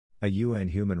A UN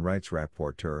human rights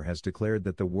rapporteur has declared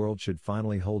that the world should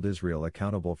finally hold Israel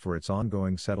accountable for its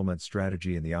ongoing settlement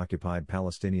strategy in the occupied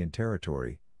Palestinian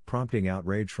territory, prompting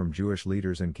outrage from Jewish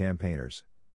leaders and campaigners.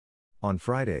 On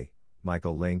Friday,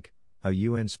 Michael Lynk, a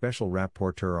UN Special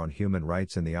Rapporteur on Human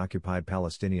Rights in the occupied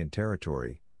Palestinian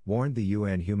territory, warned the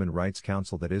UN Human Rights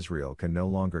Council that Israel can no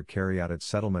longer carry out its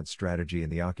settlement strategy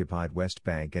in the occupied West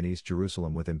Bank and East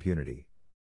Jerusalem with impunity.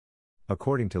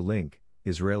 According to Lynk,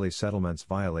 Israeli settlements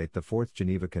violate the Fourth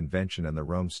Geneva Convention and the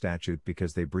Rome Statute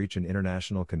because they breach an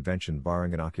international convention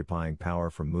barring an occupying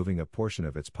power from moving a portion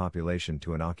of its population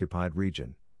to an occupied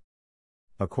region.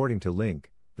 According to Lynk,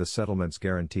 the settlements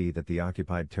guarantee that the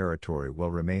occupied territory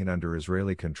will remain under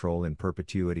Israeli control in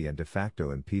perpetuity and de facto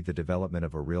impede the development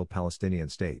of a real Palestinian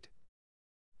state.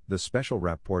 The Special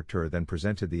Rapporteur then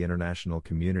presented the international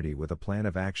community with a plan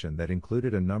of action that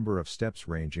included a number of steps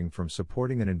ranging from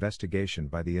supporting an investigation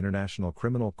by the International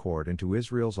Criminal Court into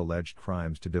Israel's alleged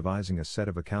crimes to devising a set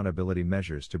of accountability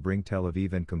measures to bring Tel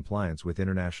Aviv in compliance with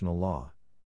international law.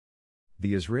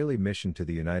 The Israeli mission to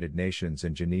the United Nations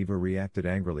in Geneva reacted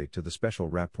angrily to the Special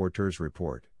Rapporteur's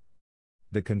report.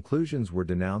 The conclusions were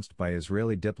denounced by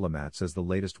Israeli diplomats as the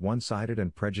latest one-sided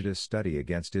and prejudiced study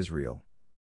against Israel.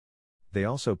 They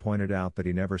also pointed out that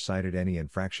he never cited any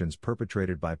infractions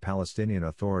perpetrated by Palestinian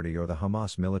Authority or the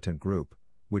Hamas militant group,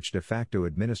 which de facto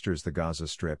administers the Gaza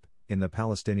Strip, in the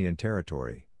Palestinian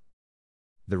territory.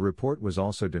 The report was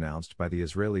also denounced by the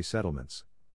Israeli settlements.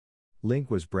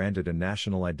 Lynk was branded a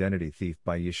national identity thief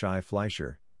by Yishai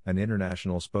Fleischer, an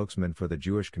international spokesman for the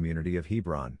Jewish community of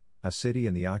Hebron, a city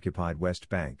in the occupied West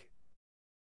Bank.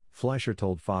 Fleischer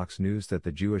told Fox News that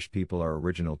the Jewish people are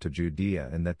original to Judea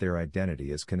and that their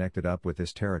identity is connected up with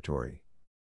this territory.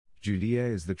 Judea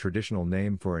is the traditional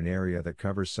name for an area that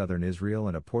covers southern Israel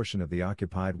and a portion of the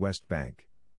occupied West Bank.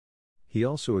 He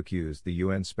also accused the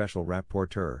UN Special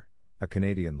Rapporteur, a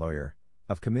Canadian lawyer,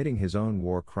 of committing his own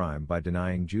war crime by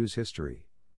denying Jews' history.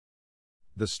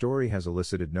 The story has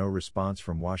elicited no response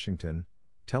from Washington,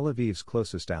 Tel Aviv's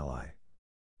closest ally.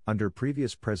 Under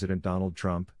previous President Donald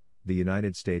Trump, the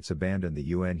United States abandoned the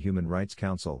UN Human Rights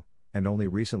Council, and only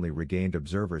recently regained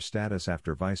observer status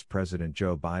after Vice President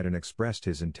Joe Biden expressed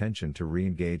his intention to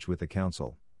re-engage with the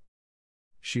Council.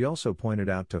 She also pointed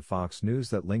out to Fox News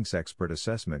that Lynk's expert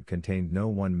assessment contained no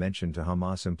one mention to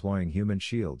Hamas employing human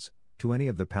shields, to any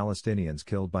of the Palestinians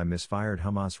killed by misfired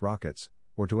Hamas rockets,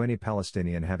 or to any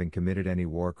Palestinian having committed any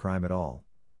war crime at all.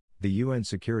 The UN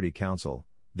Security Council,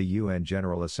 the UN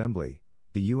General Assembly,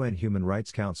 the UN Human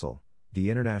Rights Council, the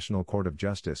International Court of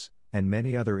Justice, and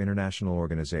many other international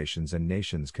organizations and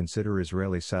nations consider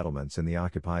Israeli settlements in the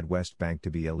occupied West Bank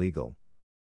to be illegal.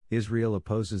 Israel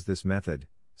opposes this method,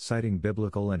 citing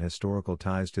biblical and historical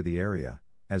ties to the area,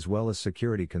 as well as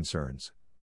security concerns.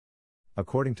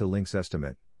 According to Lynk's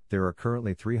estimate, there are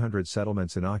currently 300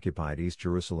 settlements in occupied East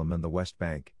Jerusalem and the West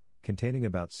Bank, containing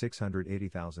about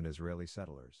 680,000 Israeli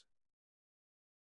settlers.